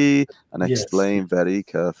slowly and explain very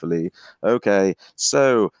carefully. Okay,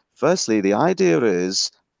 so firstly, the idea is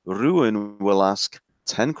Ruin will ask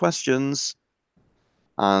 10 questions,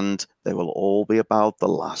 and they will all be about The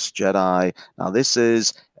Last Jedi. Now, this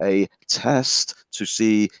is a test to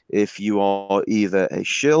see if you are either a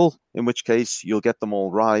shill, in which case you'll get them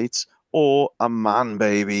all right, or a man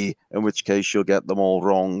baby, in which case you'll get them all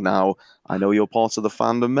wrong. Now, I know you're part of the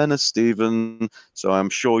fandom menace, Stephen, so I'm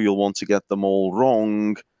sure you'll want to get them all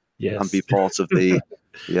wrong and be part of the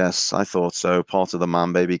yes, I thought so, part of the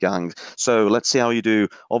man baby gang. So let's see how you do.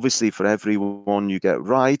 Obviously, for every one you get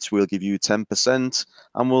right, we'll give you 10%,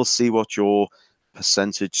 and we'll see what your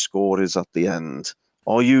percentage score is at the end.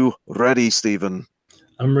 Are you ready, Stephen?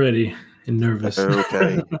 I'm ready and nervous.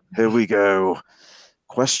 Okay, here we go.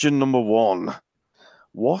 Question number 1.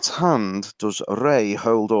 What hand does Rey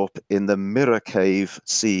hold up in the mirror cave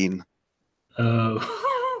scene?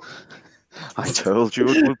 I told you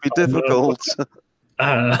it would be difficult.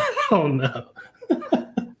 I don't know.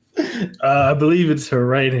 I believe it's her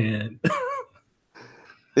right hand.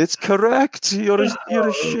 It's correct. You're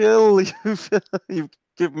a shill. You've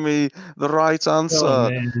given me the right answer. Oh,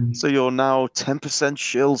 so you're now 10%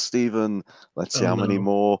 shill, Stephen. Let's see how many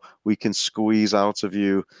more we can squeeze out of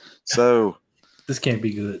you. So this can't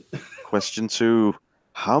be good. Question 2.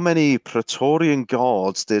 How many Praetorian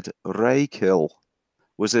guards did Rey kill?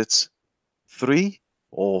 Was it 3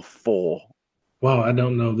 or 4? Wow, I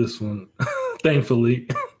don't know this one. Thankfully.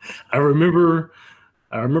 I remember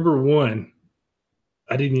 1.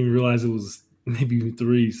 I didn't even realize it was maybe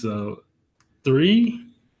 3. So 3?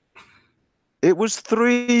 It was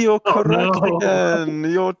 3. You're correct again.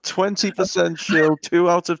 You're 20% shill. 2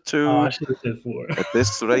 out of 2. Oh, I should have said 4. At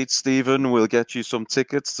this rate, Stephen, we'll get you some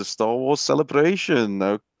tickets to Star Wars Celebration.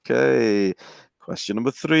 Okay. Question number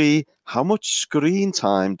 3. How much screen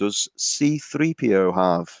time does C-3PO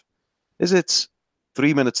have? Is it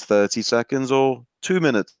 3 minutes 30 seconds or 2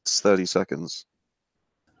 minutes 30 seconds?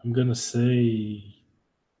 I'm going to say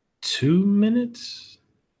 2 minutes.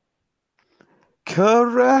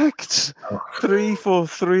 Correct. 3 for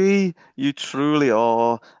 3. You truly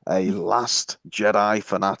are a Last Jedi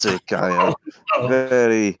fanatic. I am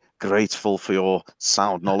very grateful for your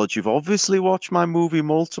sound knowledge. You've obviously watched my movie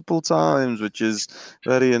multiple times, which is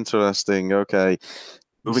very interesting. Okay.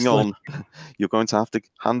 Moving on. You're going to have to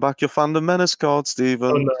hand back your Fandom Menace card,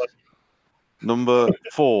 Stephen. Oh, no. Number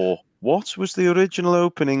 4. What was the original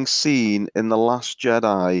opening scene in The Last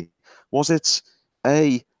Jedi? Was it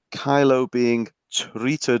A, Kylo being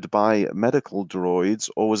treated by medical droids,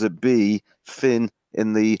 or was it B, Finn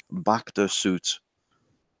in the Bacta suit?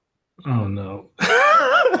 Oh, no.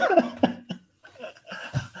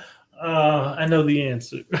 I know the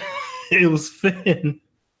answer. It was Finn.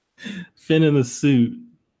 Finn in the suit.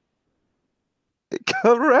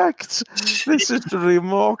 Correct. This is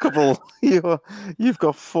remarkable. You've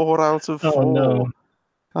got 4 out of 4. Oh, no.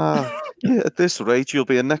 Yeah, at this rate, you'll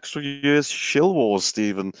be in next year's Shill Wars,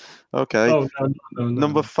 Stephen. Okay. Oh, no.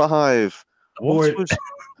 Number 5.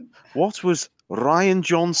 What was Ryan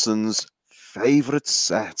Johnson's favorite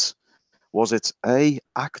set? Was it A,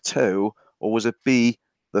 Acto, or was it B,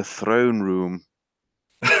 the throne room?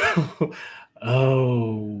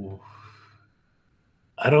 Oh.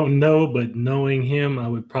 I don't know, but knowing him, I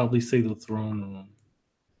would probably say the throne room.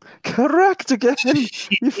 Correct again.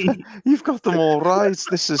 You've got them all right.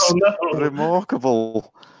 This is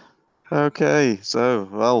remarkable. Okay, so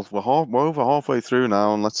we're over halfway through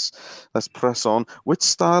now, and let's press on. Which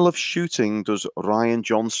style of shooting does Ryan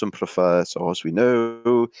Johnson prefer? So as we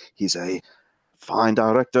know, he's a fine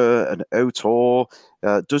director, an auteur.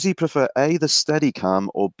 Does he prefer A, the Steadicam,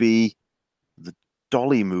 or B, the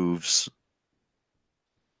dolly moves?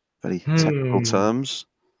 Very technical terms.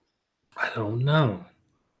 I don't know.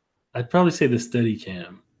 I'd probably say the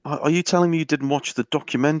Steadicam. Are you telling me you didn't watch the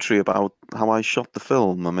documentary about how I shot the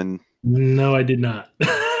film? I mean, no, I did not.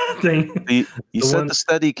 you said the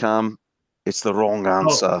Steadicam. It's the wrong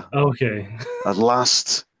answer. Oh, okay. At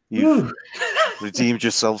last, you've redeemed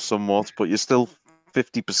yourself somewhat, but you're still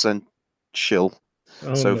 50% chill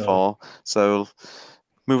so far. So,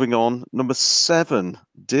 moving on. Number 7.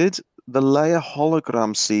 Did the Leia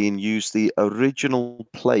hologram scene use the original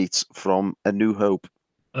plate from A New Hope?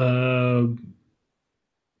 No.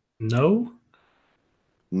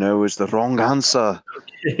 No is the wrong answer.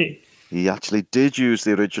 Okay. He actually did use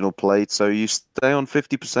the original plate, so you stay on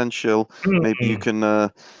 50% shill. Maybe you can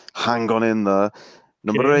hang on in there.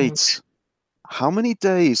 Number 8. How many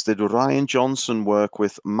days did Ryan Johnson work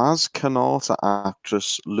with Maz Kanata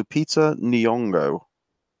actress Lupita Nyong'o?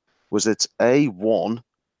 Was it A, 1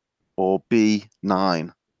 or B,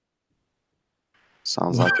 9?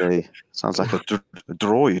 Sounds like a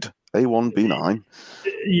droid. A1, B9.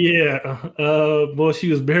 Yeah. Well, she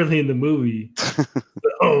was barely in the movie.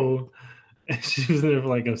 So She was there for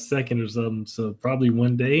like a second or something, so probably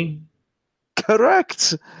one day.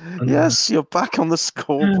 Correct. Oh, no. Yes, you're back on the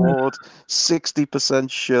scoreboard.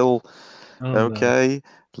 60% shill. Oh, no. Okay.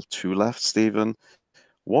 Two left, Stephen.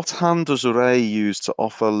 What hand does Rey use to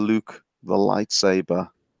offer Luke the lightsaber?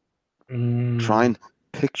 Try Mm, and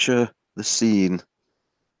picture the scene.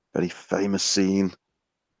 Very famous scene.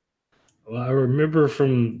 well, I remember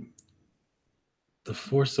from The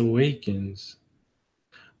Force Awakens.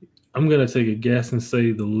 I'm gonna take a guess and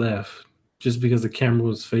say the left, just because the camera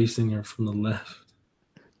was facing her from the left.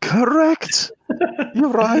 Correct. You're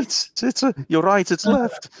right. You're right. It's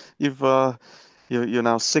left. You're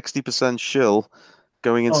now 60% shill.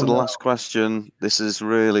 Going Oh into the no. last question, this is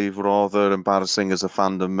really rather embarrassing as a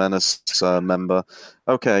Fandom Menace member.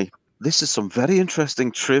 Okay, this is some very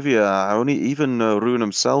interesting trivia. Only even Rune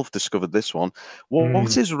himself discovered this one. What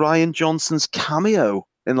Mm, is Ryan Johnson's cameo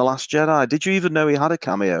in The Last Jedi? Did you even know he had a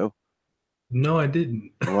cameo? no, I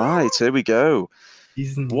didn't. Right, here we go.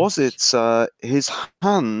 He's in. Was it his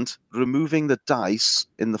hand removing the dice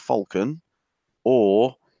in the Falcon,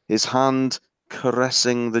 or his hand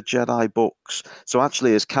caressing the Jedi books? So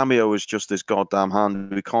actually, his cameo is just his goddamn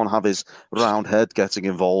hand. We can't have his round head getting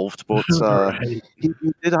involved. But Right. he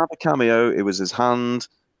did have a cameo. It was his hand.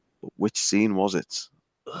 Which scene was it?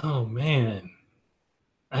 Oh man,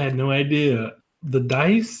 I had no idea. The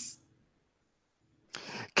dice.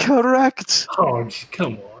 Correct. Oh,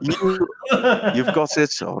 come You, on. you've got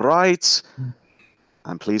it right.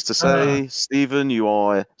 I'm pleased to say, Stephen, you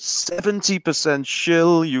are 70%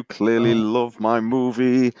 shill. You clearly love my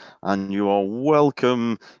movie, and you are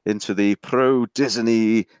welcome into the pro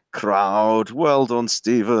Disney crowd. Well done,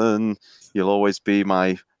 Stephen. You'll always be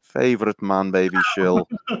my favorite man, baby shill.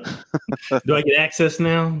 Do I get access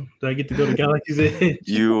now? Do I get to go to Galaxy's Edge?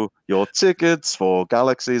 Your tickets for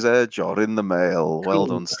Galaxy's Edge are in the mail. Well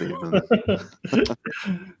Cool. done, Stephen.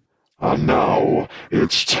 And now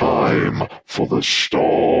it's time for the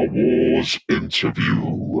Star Wars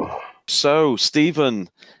interview. So, Stephen,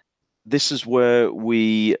 this is where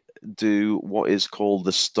we do what is called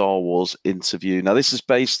the Star Wars interview. Now, this is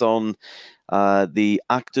based on the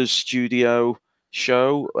Actors Studio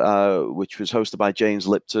show, which was hosted by James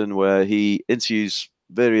Lipton, where he interviews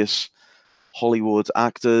various Hollywood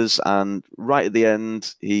actors, and right at the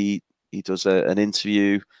end, he does an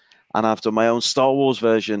interview. And I've done my own Star Wars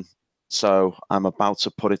version, so I'm about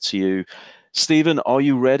to put it to you. Stephen, are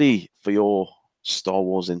you ready for your Star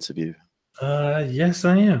Wars interview? Yes,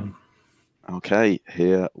 I am. Okay,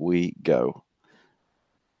 here we go.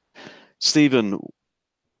 Stephen,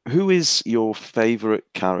 who is your favorite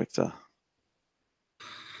character?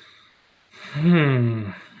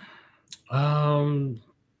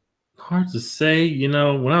 Hard to say. You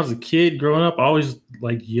know, when I was a kid growing up, I always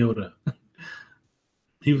liked Yoda.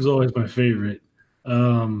 He was always my favorite.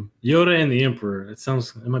 Yoda and the Emperor. It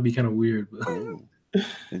might be kind of weird, but Ooh,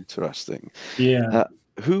 interesting. yeah.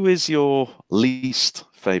 Who is your least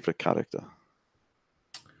favorite character?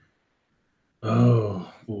 Oh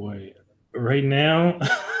boy. Right now,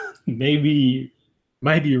 maybe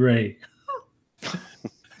might be Rey.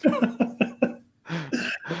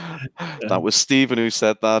 That was Stephen who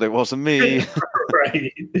said that. It wasn't me.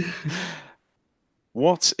 Right.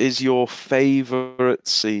 What is your favorite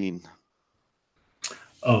scene?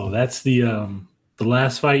 Oh, that's the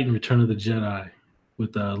last fight in Return of the Jedi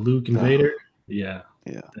with Luke and Vader. Yeah.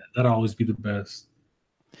 Yeah. That'll always be the best.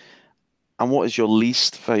 And what is your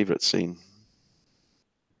least favorite scene?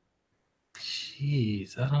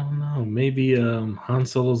 Jeez, I don't know. Maybe Han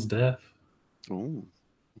Solo's death. Oh,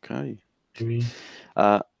 okay. Maybe.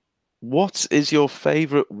 What is your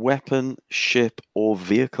favorite weapon, ship, or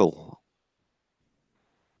vehicle?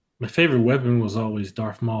 My favorite weapon was always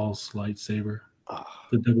Darth Maul's lightsaber.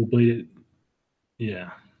 The double bladed. Yeah,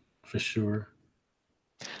 for sure.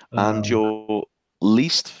 And your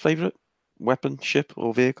least favorite weapon, ship,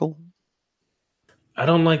 or vehicle? I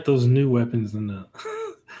don't like those new weapons and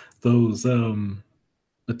those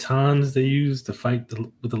batons they use to fight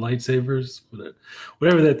with the lightsabers.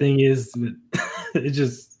 Whatever that thing is, it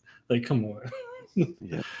just like, come on.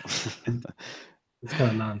 Yeah. It's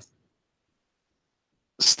kind of nonsense.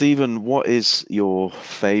 Stephen, what is your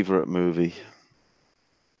favorite movie?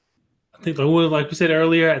 I think, like we said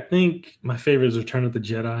earlier, I think my favorite is Return of the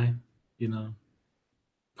Jedi. You know,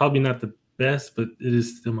 probably not the best, but it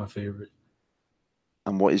is still my favorite.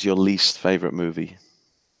 And what is your least favorite movie?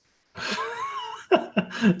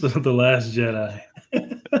 The Last Jedi.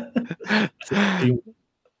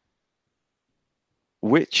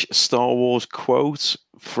 Which Star Wars quote,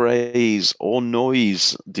 phrase, or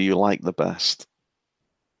noise do you like the best?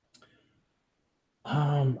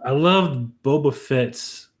 I loved Boba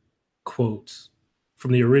Fett's quotes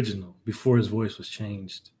from the original before his voice was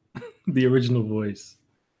changed. The original voice.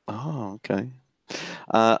 Oh, okay.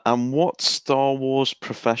 And what Star Wars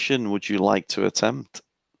profession would you like to attempt?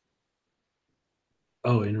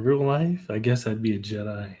 Oh, in real life, I guess I'd be a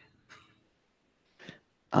Jedi.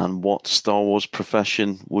 And what Star Wars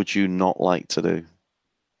profession would you not like to do?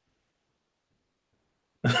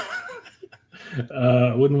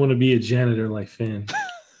 I wouldn't want to be a janitor like Finn.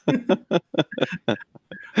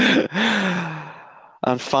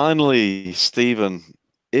 And finally, Stephen,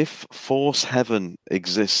 if Force Heaven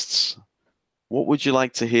exists, what would you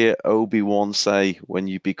like to hear Obi-Wan say when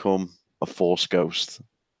you become a Force ghost?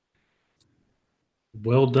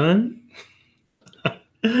 Well done.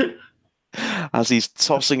 As he's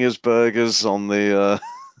tossing his burgers on the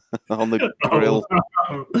grill.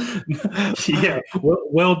 Yeah,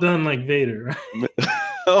 well done, like Vader.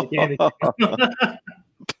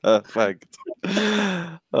 Perfect.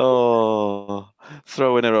 Oh,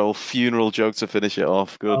 throw in a old funeral joke to finish it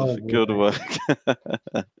off. Good work.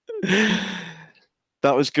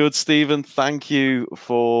 That was good, Stephen. Thank you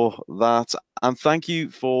for that. And thank you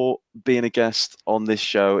for being a guest on this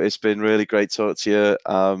show. It's been really great talking to you.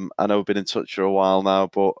 I know we've been in touch for a while now,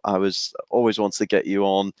 but I was always wanted to get you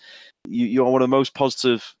on. You are one of the most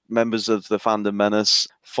positive members of the Fandom Menace,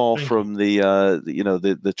 far from the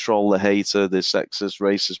troll, the hater, the sexist,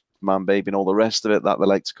 racist man baby, and all the rest of it that they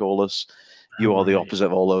like to call us. You are the opposite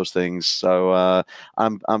of all those things. So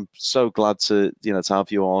I'm so glad to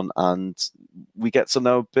have you on, and we get to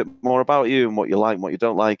know a bit more about you and what you like, and what you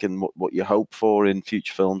don't like, and what you hope for in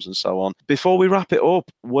future films and so on. Before we wrap it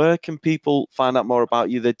up, where can people find out more about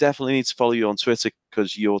you? They definitely need to follow you on Twitter,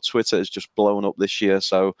 because your Twitter has just blown up this year.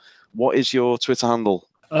 So what is your Twitter handle?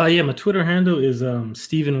 Yeah, my Twitter handle is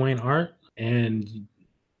Stephen Wayne Art, and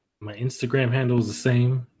my Instagram handle is the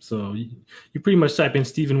same. So you pretty much type in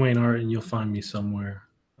Stephen Wayne Art and you'll find me somewhere.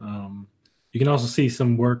 You can also see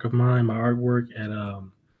some work of mine, my artwork, at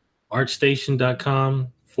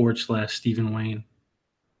artstation.com/Stephen Wayne.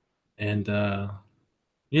 And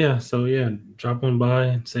drop on by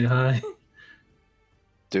and say hi.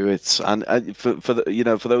 Do it. And for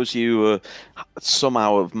those of you who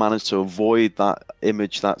somehow have managed to avoid that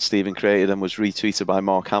image that Stephen created and was retweeted by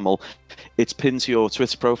Mark Hamill, it's pinned to your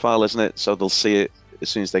Twitter profile, isn't it? So they'll see it as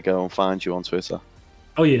soon as they go and find you on Twitter.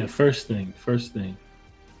 Oh yeah, first thing.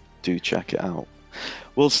 Do check it out.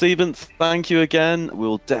 Well, Stephen, thank you again.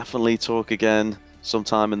 We'll definitely talk again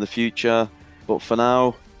sometime in the future. But for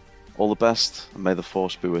now, all the best, and may the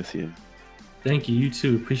Force be with you. Thank you. You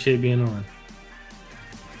too. Appreciate being on.